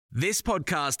This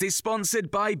podcast is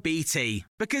sponsored by BT,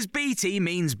 because BT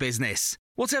means business.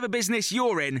 Whatever business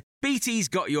you're in, BT's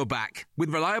got your back, with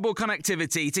reliable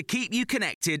connectivity to keep you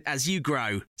connected as you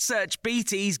grow. Search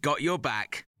BT's got your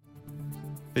back.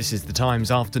 This is the Times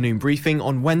afternoon briefing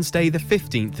on Wednesday the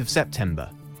 15th of September.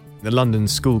 The London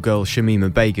schoolgirl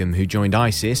Shamima Begum, who joined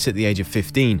ISIS at the age of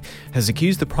 15, has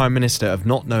accused the Prime Minister of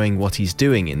not knowing what he's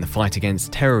doing in the fight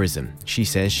against terrorism. She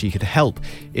says she could help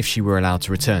if she were allowed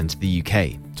to return to the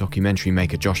UK. Documentary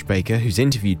maker Josh Baker, who's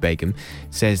interviewed Begum,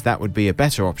 says that would be a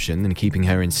better option than keeping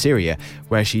her in Syria,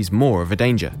 where she's more of a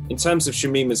danger. In terms of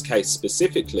Shamima's case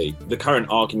specifically, the current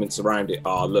arguments around it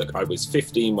are, look, I was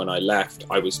 15 when I left,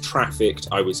 I was trafficked,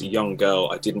 I was a young girl,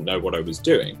 I didn't know what I was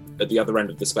doing. At the other end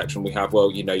of the spectrum, we have,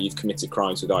 well, you know, you've committed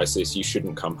crimes with ISIS, you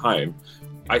shouldn't come home.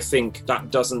 I think that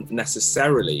doesn't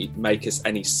necessarily make us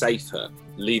any safer,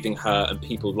 leaving her and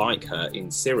people like her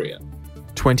in Syria.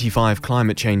 25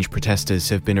 climate change protesters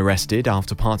have been arrested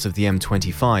after parts of the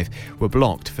M25 were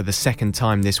blocked for the second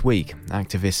time this week.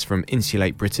 Activists from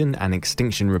Insulate Britain and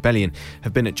Extinction Rebellion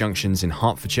have been at junctions in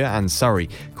Hertfordshire and Surrey,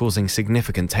 causing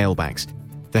significant tailbacks.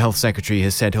 The Health Secretary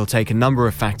has said he'll take a number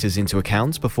of factors into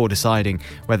account before deciding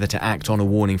whether to act on a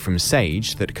warning from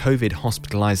SAGE that COVID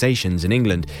hospitalisations in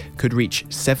England could reach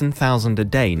 7,000 a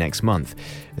day next month.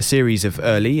 A series of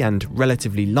early and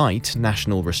relatively light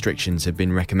national restrictions have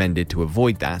been recommended to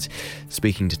avoid that.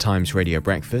 Speaking to Times Radio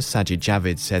Breakfast, Sajid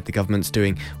Javid said the government's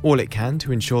doing all it can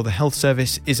to ensure the health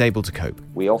service is able to cope.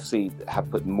 We obviously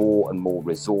have put more and more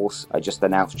resource. I just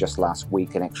announced just last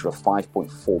week an extra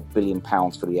 £5.4 billion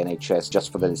for the NHS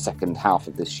just for the second half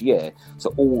of this year.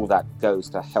 So all that goes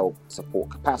to help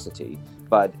support capacity.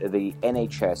 But the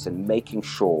NHS and making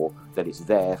sure that it's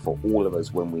there for all of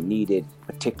us when we need it,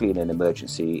 particularly in an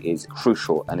emergency, is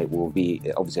crucial, and it will be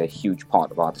obviously a huge part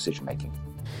of our decision making.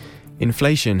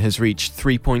 Inflation has reached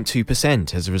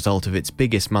 3.2% as a result of its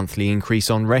biggest monthly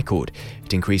increase on record.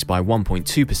 It increased by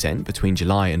 1.2% between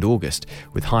July and August,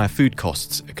 with higher food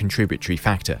costs a contributory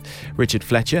factor. Richard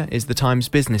Fletcher is the Times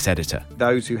business editor.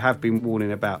 Those who have been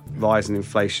warning about rising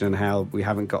inflation and how we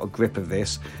haven't got a grip of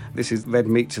this is red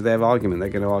meat to their argument. They're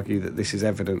going to argue that this is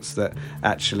evidence that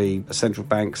actually central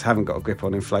banks haven't got a grip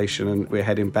on inflation and we're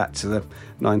heading back to the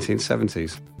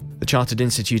 1970s. The Chartered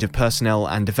Institute of Personnel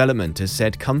and Development has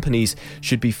said companies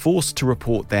should be forced to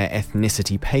report their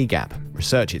ethnicity pay gap.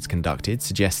 Research it's conducted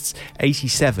suggests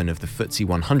 87 of the FTSE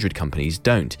 100 companies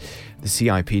don't. The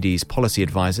CIPD's policy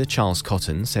advisor, Charles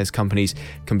Cotton, says companies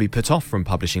can be put off from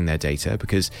publishing their data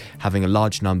because having a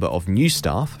large number of new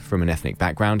staff from an ethnic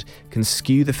background can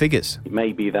skew the figures. It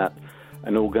may be that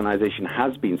an organisation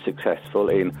has been successful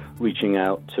in reaching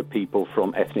out to people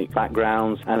from ethnic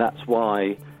backgrounds, and that's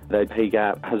why their pay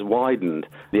gap has widened.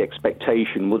 The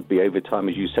expectation would be over time,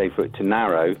 as you say, for it to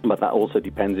narrow, but that also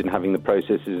depends on having the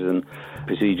processes and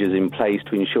procedures in place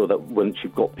to ensure that once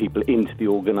you've got people into the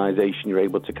organisation, you're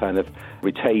able to kind of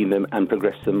retain them and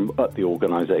progress them up the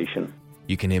organisation.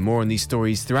 You can hear more on these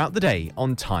stories throughout the day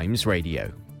on Times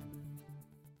Radio.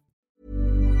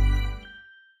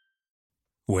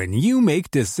 When you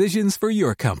make decisions for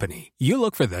your company, you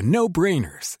look for the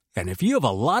no-brainers. And if you have a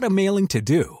lot of mailing to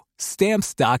do,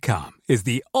 Stamps.com is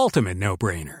the ultimate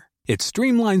no-brainer. It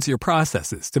streamlines your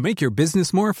processes to make your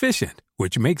business more efficient,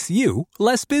 which makes you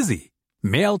less busy.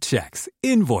 Mail checks,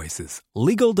 invoices,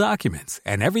 legal documents,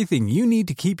 and everything you need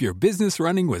to keep your business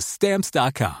running with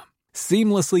Stamps.com.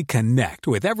 Seamlessly connect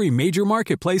with every major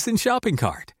marketplace and shopping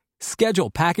cart.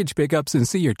 Schedule package pickups and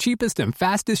see your cheapest and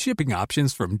fastest shipping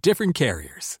options from different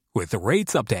carriers, with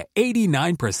rates up to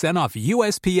 89% off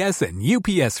USPS and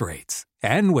UPS rates.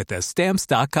 And with the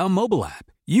Stamps.com mobile app,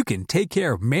 you can take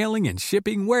care of mailing and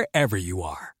shipping wherever you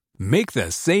are. Make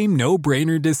the same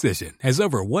no-brainer decision as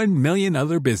over 1 million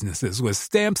other businesses with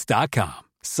Stamps.com.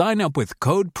 Sign up with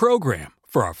code PROGRAM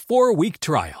for a 4-week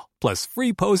trial, plus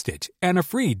free postage and a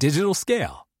free digital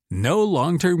scale. No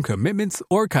long-term commitments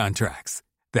or contracts.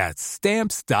 That's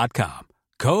Stamps.com.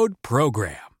 Code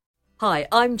PROGRAM. Hi,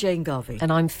 I'm Jane Garvey.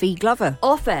 And I'm Fee Glover.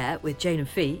 Off Air with Jane and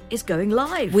Fee is going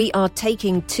live. We are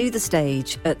taking to the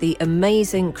stage at the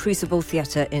amazing Crucible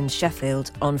Theatre in Sheffield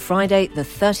on Friday, the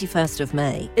 31st of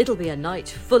May. It'll be a night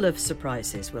full of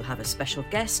surprises. We'll have a special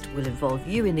guest, we'll involve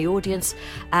you in the audience,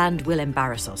 and we'll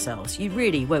embarrass ourselves. You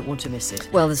really won't want to miss it.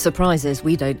 Well, the surprise is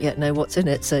we don't yet know what's in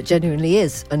it, so it genuinely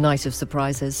is a night of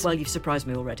surprises. Well, you've surprised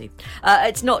me already.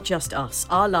 It's not just us.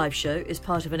 Our live show is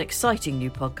part of an exciting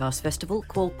new podcast festival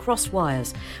called Crossroads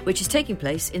Wires, which is taking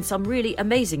place in some really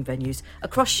amazing venues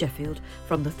across Sheffield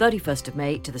from the 31st of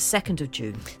May to the 2nd of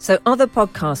June. So other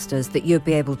podcasters that you'll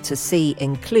be able to see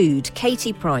include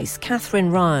Katie Price,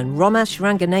 Catherine Ryan, Romesh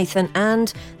Ranganathan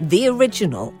and the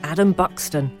original Adam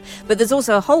Buxton. But there's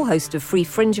also a whole host of free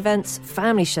fringe events,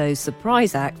 family shows,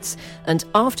 surprise acts and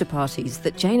after parties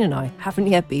that Jane and I haven't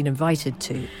yet been invited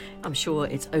to. I'm sure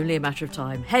it's only a matter of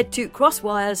time. Head to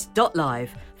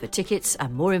crosswires.live for tickets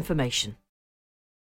and more information.